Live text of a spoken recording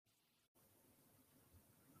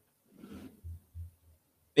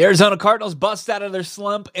The Arizona Cardinals bust out of their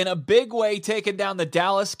slump in a big way, taking down the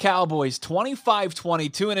Dallas Cowboys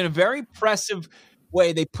 25-22. And in a very impressive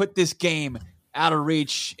way, they put this game out of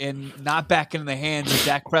reach and not back into the hands of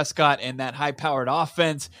Dak Prescott and that high-powered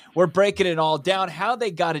offense. We're breaking it all down, how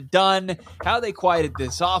they got it done, how they quieted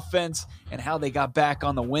this offense, and how they got back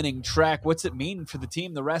on the winning track. What's it mean for the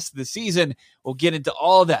team the rest of the season? We'll get into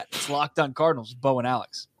all of that. It's Locked On Cardinals with Bo and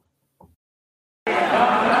Alex.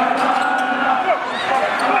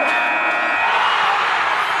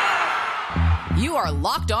 You are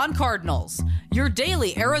Locked On Cardinals, your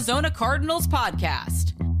daily Arizona Cardinals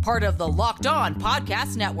podcast. Part of the Locked On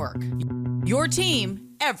Podcast Network, your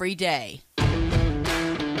team every day.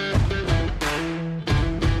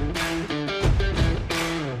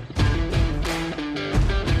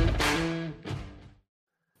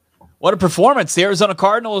 What a performance. The Arizona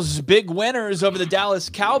Cardinals, big winners over the Dallas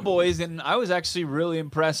Cowboys, and I was actually really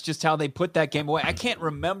impressed just how they put that game away. I can't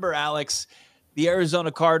remember, Alex, the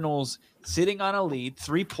Arizona Cardinals sitting on a lead,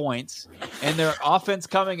 3 points, and their offense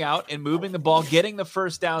coming out and moving the ball, getting the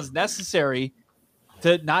first downs necessary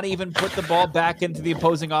to not even put the ball back into the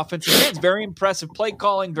opposing offensive hands. Very impressive play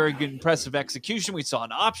calling, very good, impressive execution. We saw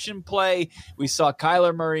an option play. We saw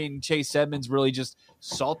Kyler Murray and Chase Edmonds really just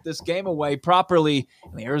salt this game away properly.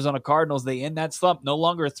 And the Arizona Cardinals, they end that slump, no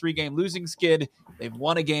longer a 3-game losing skid. They've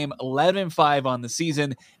won a game 11-5 on the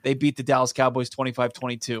season. They beat the Dallas Cowboys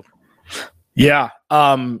 25-22. Yeah,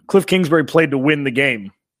 Cliff Kingsbury played to win the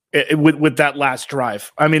game with that last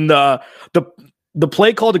drive. I mean, the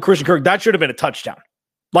play call to Christian Kirk, that should have been a touchdown.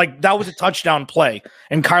 Like, that was a touchdown play,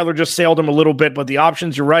 and Kyler just sailed him a little bit. But the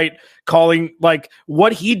options, you're right, calling, like,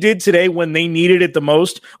 what he did today when they needed it the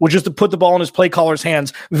most was just to put the ball in his play caller's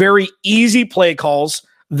hands. Very easy play calls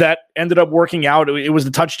that ended up working out. It was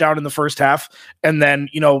the touchdown in the first half, and then,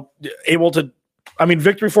 able to,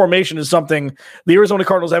 victory formation is something the Arizona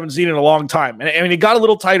Cardinals haven't seen in a long time. And it got a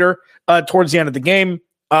little tighter towards the end of the game.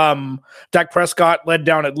 Dak Prescott led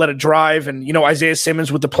a drive, and, Isaiah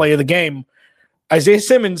Simmons with the play of the game. Isaiah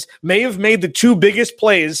Simmons may have made the two biggest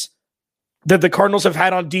plays that the Cardinals have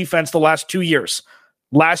had on defense the last 2 years.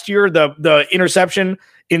 Last year, the interception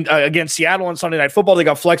against Seattle on Sunday Night Football, they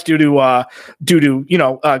got flexed due to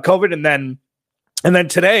COVID, and then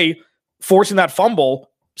today, forcing that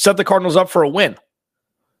fumble set the Cardinals up for a win.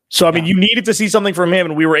 So, you needed to see something from him,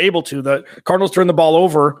 and we were able to. The Cardinals turned the ball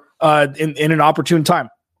over in an opportune time.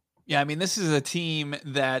 Yeah, this is a team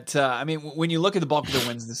that, when you look at the bulk of the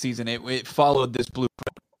wins this season, it followed this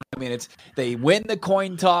blueprint. They win the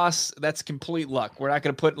coin toss. That's complete luck. We're not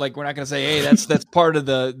going to say, hey, that's part of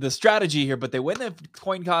the strategy here, but they win the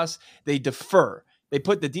coin toss. They defer. They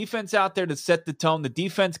put the defense out there to set the tone. The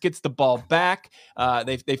defense gets the ball back.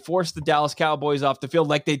 They forced the Dallas Cowboys off the field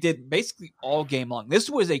like they did basically all game long. This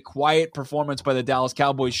was a quiet performance by the Dallas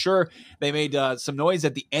Cowboys. Sure, they made some noise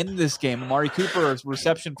at the end of this game. Amari Cooper's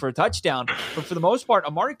reception for a touchdown. But for the most part,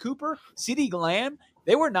 Amari Cooper, CeeDee Lamb,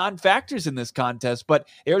 they were non-factors in this contest. But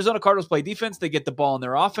Arizona Cardinals play defense. They get the ball in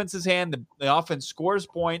their offense's hand. The offense scores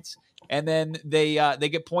points, and then they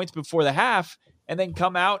get points before the half, and then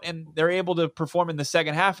come out and they're able to perform in the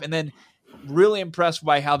second half. And then really impressed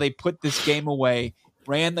by how they put this game away,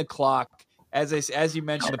 ran the clock. As you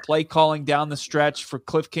mentioned, the play calling down the stretch for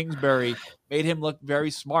Cliff Kingsbury made him look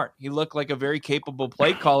very smart. He looked like a very capable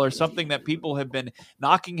play caller, something that people have been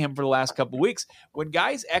knocking him for the last couple of weeks. When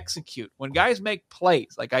guys execute, when guys make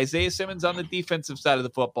plays, like Isaiah Simmons on the defensive side of the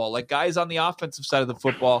football, like guys on the offensive side of the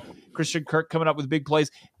football, Christian Kirk coming up with big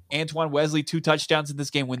plays, Antoine Wesley, 2 touchdowns in this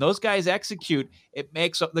game. When those guys execute, it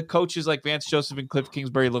makes the coaches like Vance Joseph and Cliff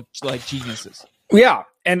Kingsbury look like geniuses. Yeah,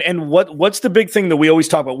 and what's the big thing that we always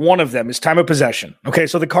talk about? One of them is time of possession. Okay,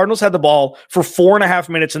 so the Cardinals had the ball for 4.5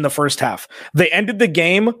 minutes in the first half. They ended the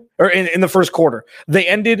game, or in the first quarter. They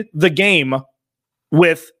ended the game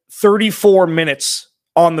with 34 minutes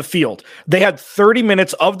on the field. They had 30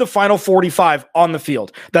 minutes of the final 45 on the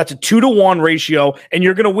field. That's a 2-to-1 ratio, and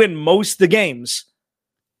you're going to win most of the games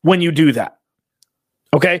when you do that.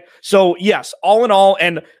 Okay? So, yes, all in all,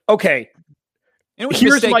 and okay,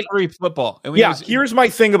 here's my football. Here's my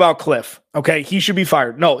thing about Cliff. Okay, he should be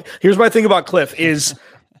fired. No, here's my thing about Cliff is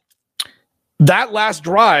that last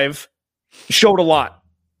drive showed a lot.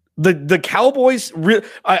 The Cowboys,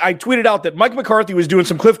 I tweeted out that Mike McCarthy was doing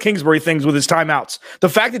some Cliff Kingsbury things with his timeouts. The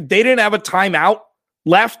fact that they didn't have a timeout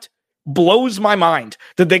left blows my mind.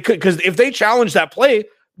 That they could, because if they challenge that play,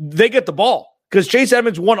 they get the ball. Because Chase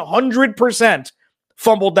Edmonds 100%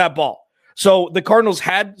 fumbled that ball. So the Cardinals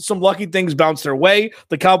had some lucky things bounce their way.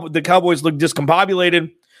 The Cowboys looked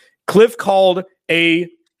discombobulated. Cliff called an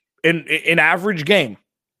average game.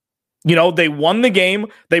 You know, they won the game.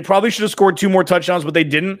 They probably should have scored 2 more touchdowns, but they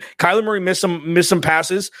didn't. Kyler Murray missed some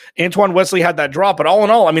passes. Antoine Wesley had that drop. But all in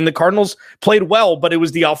all, I mean, the Cardinals played well, but it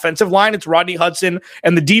was the offensive line. It's Rodney Hudson,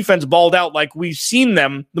 and the defense balled out like we've seen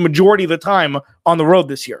them the majority of the time on the road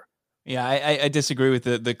this year. Yeah, I disagree with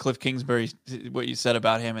the Cliff Kingsbury, what you said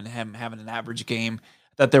about him and him having an average game.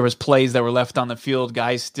 That there was plays that were left on the field.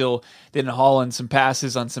 Guys still didn't haul in some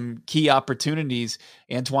passes on some key opportunities.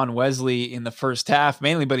 Antoine Wesley in the first half,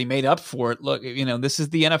 mainly, but he made up for it. Look, you know, this is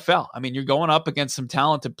the NFL. I mean, you're going up against some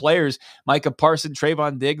talented players. Micah Parsons,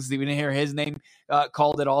 Trayvon Diggs, we didn't hear his name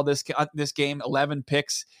called it all this game, 11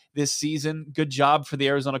 picks this season. Good job for the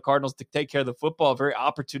Arizona Cardinals to take care of the football. Very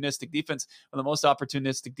opportunistic defense, one of the most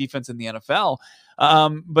opportunistic defense in the NFL.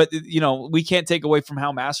 But, you know, we can't take away from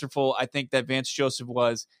how masterful I think that Vance Joseph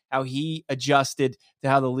was, how he adjusted to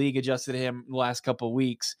how the league adjusted to him in the last couple of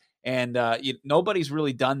weeks. And nobody's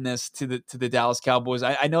really done this to the Dallas Cowboys.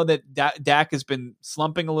 I know that Dak has been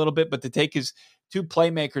slumping a little bit, but to take his 2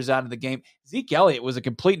 playmakers out of the game, Zeke Elliott was a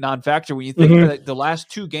complete non-factor. When you think of the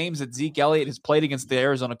last 2 games that Zeke Elliott has played against the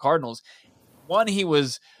Arizona Cardinals, one, he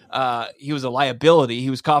was a liability. He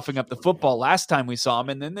was coughing up the football last time we saw him,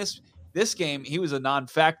 and then this game he was a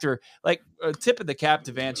non-factor. Like a tip of the cap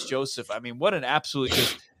to Vance Joseph. I mean, what an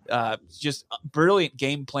absolute just brilliant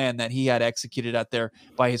game plan that he had executed out there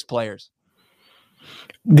by his players.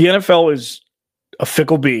 The NFL is a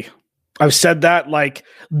fickle bee. I've said that, like,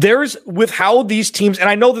 there's with how these teams, and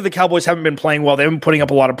I know that the Cowboys haven't been playing well. They've been putting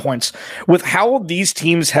up a lot of points. With how these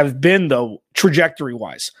teams have been, though,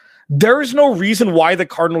 trajectory-wise, there is no reason why the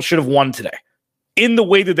Cardinals should have won today in the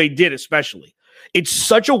way that they did, especially. It's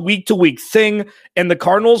such a week-to-week thing, and the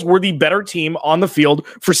Cardinals were the better team on the field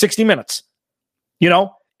for 60 minutes. You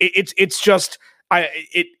know, it's just,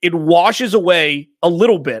 it washes away a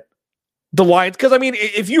little bit the Lions. Because, I mean,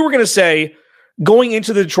 if you were going to say, going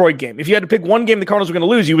into the Detroit game, if you had to pick one game the Cardinals were going to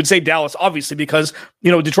lose, you would say Dallas, obviously, because, you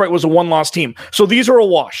know, Detroit was a 1-loss team. So these are a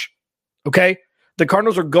wash, okay? The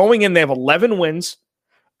Cardinals are going in, they have 11 wins,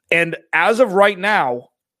 and as of right now,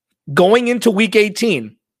 going into Week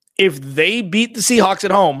 18, if they beat the Seahawks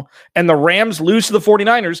at home and the Rams lose to the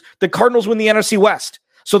 49ers, the Cardinals win the NFC West.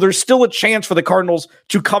 So there's still a chance for the Cardinals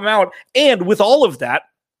to come out, and with all of that,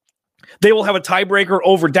 they will have a tiebreaker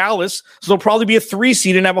over Dallas, so they'll probably be a 3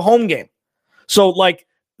 seed and have a home game. So, like,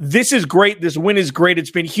 this is great. This win is great.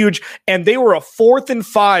 It's been huge. And they were a 4th and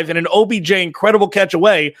 5 and an OBJ incredible catch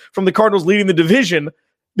away from the Cardinals leading the division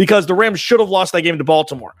because the Rams should have lost that game to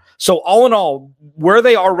Baltimore. So, all in all, where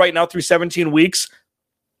they are right now through 17 weeks,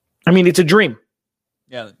 I mean, it's a dream.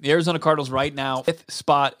 Yeah, the Arizona Cardinals right now, 5th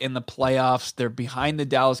spot in the playoffs. They're behind the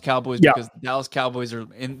Dallas Cowboys because the Dallas Cowboys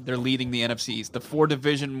they're leading the NFC East. The 4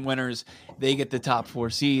 division winners, they get the top 4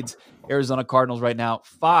 seeds. Arizona Cardinals right now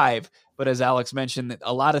 5. But as Alex mentioned,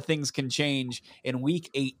 a lot of things can change in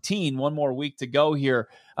Week 18. One more week to go here.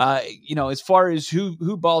 You know, as far as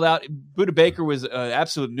who balled out, Budda Baker was an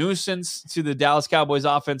absolute nuisance to the Dallas Cowboys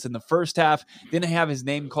offense in the first half. Didn't have his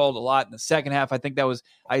name called a lot in the second half. I think that was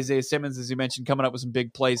Isaiah Simmons, as you mentioned, coming up with some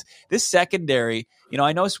big plays. This secondary, you know,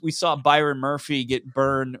 I know we saw Byron Murphy get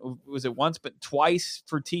burned. Was it once, but twice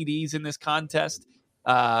for TDs in this contest?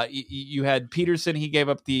 You had Peterson. He gave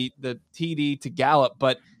up the TD to Gallup,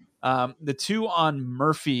 but the 2 on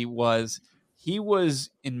Murphy he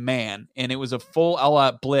was in man, and it was a full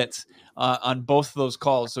all-out blitz on both of those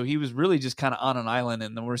calls. So he was really just kind of on an island,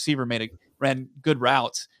 and the receiver ran good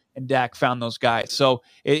routes, and Dak found those guys. So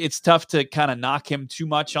it's tough to kind of knock him too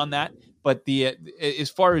much on that. But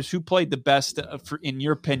as far as who played the best, in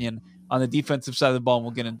your opinion, on the defensive side of the ball, and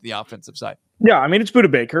we'll get into the offensive side. Yeah, I mean, it's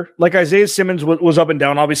Budda Baker. Like, Isaiah Simmons was up and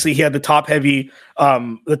down. Obviously, he had the top heavy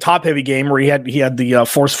game where he had the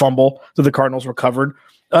forced fumble that the Cardinals recovered.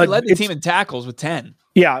 He led the team in tackles with 10.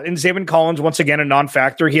 Yeah, and Zaven Collins, once again, a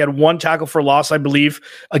non-factor. He had 1 tackle for loss, I believe,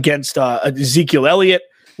 against Ezekiel Elliott,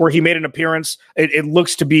 where he made an appearance. It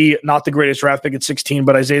looks to be not the greatest draft pick at 16,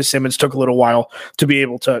 but Isaiah Simmons took a little while to be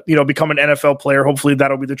able to, you know, become an NFL player. Hopefully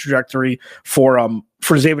that'll be the trajectory for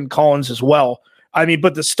Zaven Collins as well. I mean,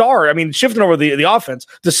 but the star, I mean, shifting over the offense,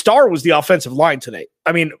 the star was the offensive line today.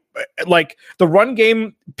 I mean, like, the run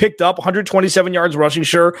game picked up 127 yards rushing.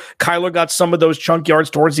 Sure, Kyler got some of those chunk yards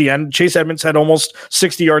towards the end. Chase Edmonds had almost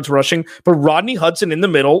 60 yards rushing. But Rodney Hudson in the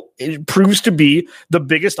middle, it proves to be the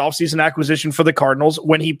biggest offseason acquisition for the Cardinals.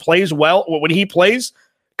 When he plays well, when he plays,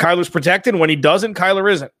 Kyler's protected. When he doesn't,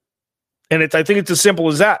 Kyler isn't. And I think it's as simple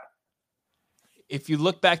as that. If you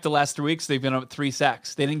look back the last 3 weeks, they've been up 3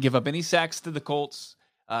 sacks. They didn't give up any sacks to the Colts.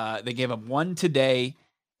 They gave up 1 today,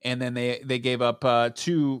 and then they gave up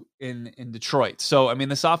 2 in Detroit. So, I mean,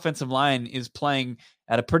 this offensive line is playing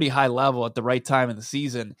at a pretty high level at the right time in the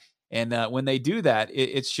season. And when they do that,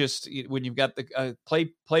 it's just when you've got the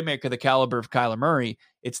playmaker the caliber of Kyler Murray,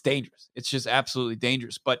 it's dangerous. It's just absolutely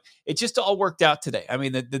dangerous. But it just all worked out today. I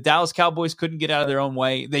mean, the Dallas Cowboys couldn't get out of their own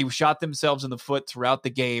way. They shot themselves in the foot throughout the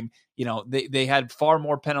game. They had far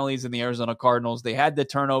more penalties than the Arizona Cardinals. They had the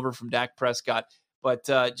turnover from Dak Prescott. But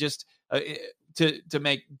to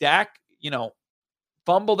make Dak,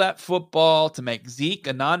 fumble that football, to make Zeke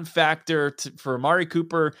a non-factor, for Amari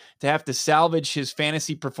Cooper to have to salvage his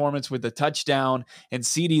fantasy performance with a touchdown, and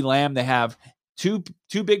CeeDee Lamb to have two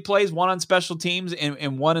big plays, one on special teams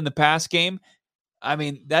and one in the pass game. I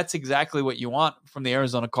mean, that's exactly what you want from the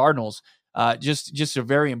Arizona Cardinals. Just a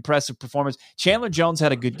very impressive performance. Chandler Jones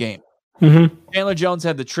had a good game. Mm-hmm. Chandler Jones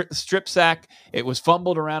had the strip sack. It was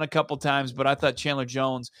fumbled around a couple times, but I thought Chandler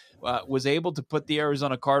Jones was able to put the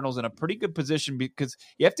Arizona Cardinals in a pretty good position, because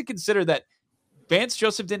you have to consider that Vance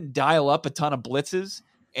Joseph didn't dial up a ton of blitzes,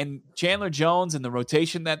 and Chandler Jones and the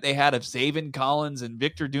rotation that they had of Zaven Collins and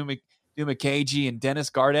Victor Dumakaji and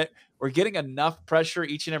Dennis Gardeck were getting enough pressure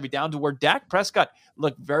each and every down to where Dak Prescott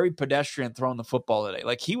looked very pedestrian throwing the football today.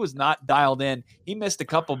 Like, he was not dialed in. He missed a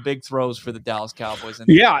couple big throws for the Dallas Cowboys.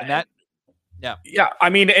 Yeah. I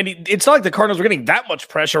mean, and it's not like the Cardinals were getting that much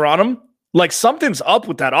pressure on him. Like, something's up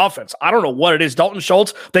with that offense. I don't know what it is. Dalton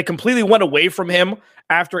Schultz, they completely went away from him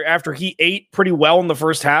after he ate pretty well in the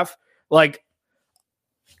first half. Like,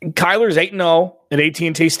 Kyler's 8-0 at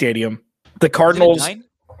AT&T Stadium. The Cardinals,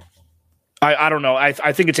 I don't know.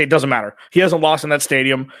 I think it's 8. Doesn't matter. He hasn't lost in that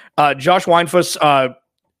stadium. Josh Weinfuss,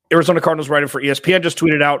 Arizona Cardinals writer for ESPN, just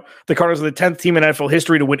tweeted out the Cardinals are the 10th team in NFL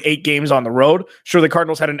history to win 8 games on the road. Sure, the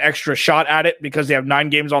Cardinals had an extra shot at it because they have 9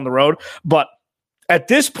 games on the road. But at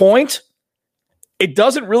this point, it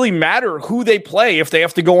doesn't really matter who they play if they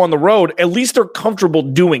have to go on the road. At least they're comfortable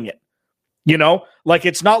doing it. Like,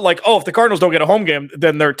 it's not like, if the Cardinals don't get a home game,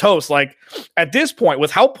 then they're toast. Like, at this point,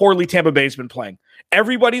 with how poorly Tampa Bay's been playing,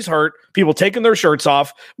 everybody's hurt, people taking their shirts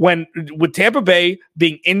off. With Tampa Bay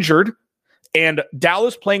being injured and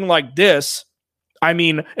Dallas playing like this, I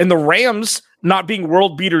mean, and the Rams not being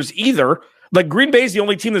world beaters either, like, Green Bay is the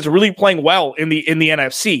only team that's really playing well in the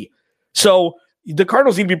NFC. So the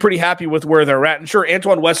Cardinals need to be pretty happy with where they're at. And sure,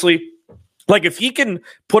 Antoine Wesley, like, if he can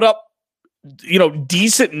put up,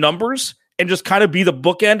 decent numbers and just kind of be the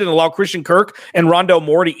bookend and allow Christian Kirk and Rondale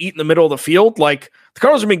Moore to eat in the middle of the field, like, the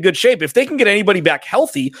Cardinals are in good shape. If they can get anybody back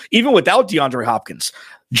healthy, even without DeAndre Hopkins,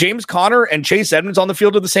 James Conner and Chase Edmonds on the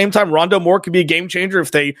field at the same time, Rondale Moore could be a game changer if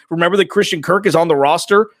they remember that Christian Kirk is on the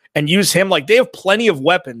roster and use him. Like, they have plenty of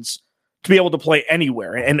weapons to be able to play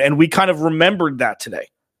anywhere. And we kind of remembered that today.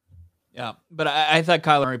 Yeah, but I thought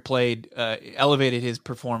Kyler Murray elevated his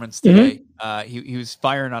performance today. Mm-hmm. He was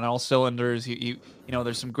firing on all cylinders.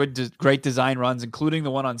 There's some great design runs, including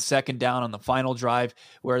the one on second down on the final drive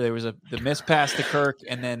where there was the miss pass to Kirk,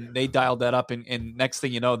 and then they dialed that up, and next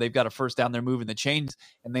thing you know, they've got a first down. They're moving the chains,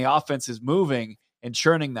 and the offense is moving and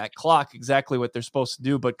churning that clock, exactly what they're supposed to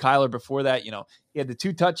do. But Kyler, before that, he had the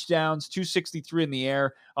 2 touchdowns, 263 in the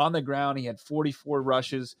air, on the ground. He had 44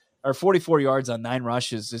 rushes. Or 44 yards on 9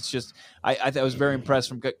 rushes. It's just, I was very impressed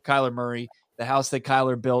from Kyler Murray. The house that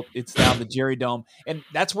Kyler built, it's now the Jerry Dome. And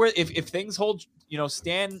that's where, if things hold,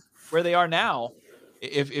 stand where they are now,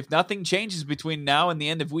 if nothing changes between now and the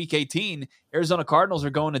end of week 18, Arizona Cardinals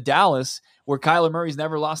are going to Dallas, where Kyler Murray's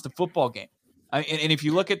never lost a football game. And if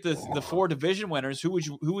you look at the 4 division winners, who would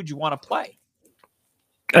you want to play?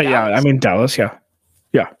 Dallas,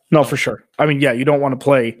 yeah. No, for sure. You don't want to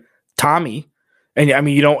play Tommy. And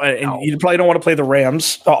you don't, and you probably don't want to play the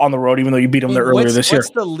Rams on the road, even though you beat them there earlier this year.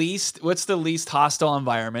 What's the least hostile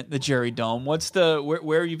environment? The Jerry Dome. Where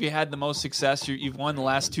have you had the most success? You've won the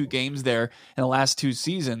last 2 games there in the last 2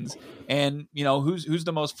 seasons, and who's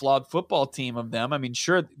the most flawed football team of them? I mean,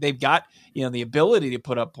 sure, they've got the ability to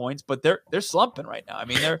put up points, but they're slumping right now. I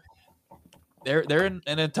mean, they're in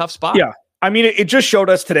a tough spot. Yeah, I mean, it just showed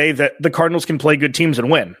us today that the Cardinals can play good teams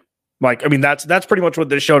and win. Like, I mean, that's pretty much what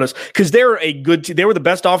this showed us, because they're a good team. They were the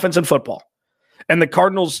best offense in football, and the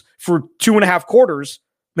Cardinals for 2.5 quarters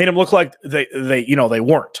made them look like they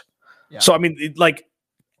weren't. Yeah. So I mean,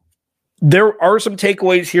 there are some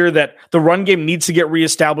takeaways here that the run game needs to get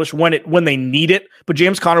reestablished when they need it. But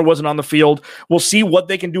James Conner wasn't on the field. We'll see what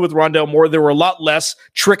they can do with Rondale Moore. There were a lot less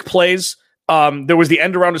trick plays. There was the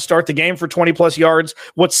end around to start the game for 20+ yards.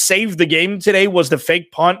 What saved the game today was the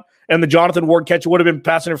fake punt and the Jonathan Ward catch. It would have been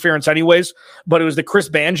pass interference anyways, but it was the Chris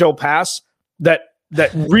Banjo pass that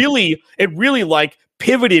really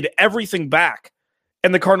pivoted everything back,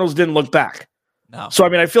 and the Cardinals didn't look back. No. So I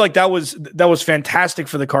mean, I feel like that was fantastic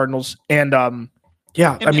for the Cardinals, and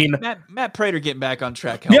Matt Prater getting back on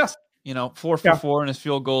track helps. 4 for 4 in his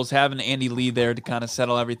field goals, having Andy Lee there to kind of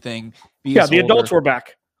settle everything. The adults were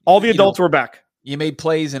back. All the adults were back. You made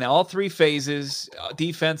plays in all three phases,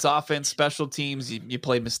 defense, offense, special teams. You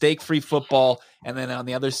played mistake-free football, and then on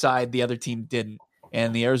the other side, the other team didn't.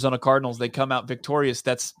 And the Arizona Cardinals, they come out victorious.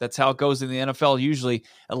 That's how it goes in the NFL usually.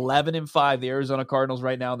 11-5, the Arizona Cardinals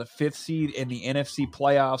right now, the 5th seed in the NFC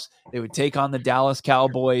playoffs. They would take on the Dallas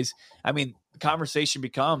Cowboys. I mean, the conversation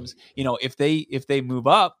becomes, if they move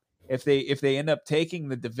up, if they end up taking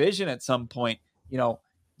the division at some point,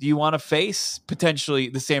 do you want to face potentially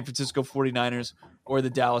the San Francisco 49ers or the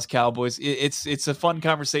Dallas Cowboys? It's a fun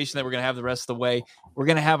conversation that we're going to have the rest of the way. We're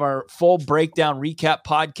going to have our full breakdown recap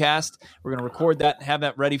podcast. We're going to record that and have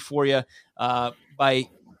that ready for you by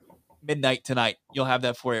midnight tonight. You'll have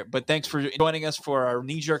that for you. But thanks for joining us for our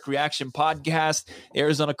knee-jerk reaction podcast. The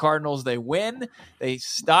Arizona Cardinals, they win. They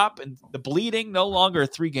stop, and the bleeding, no longer a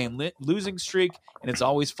 3-game losing streak, and it's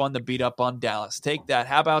always fun to beat up on Dallas. Take that.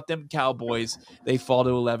 How about them Cowboys? They fall to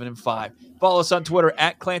 11-5. Follow us on Twitter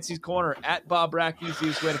at Clancy's Corner, at Bob Racky, the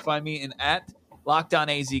easiest way to find me, and at Locked On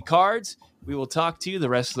AZ Cards. We will talk to you the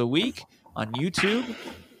rest of the week on YouTube.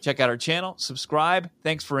 Check out our channel. Subscribe.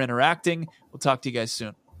 Thanks for interacting. We'll talk to you guys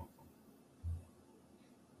soon.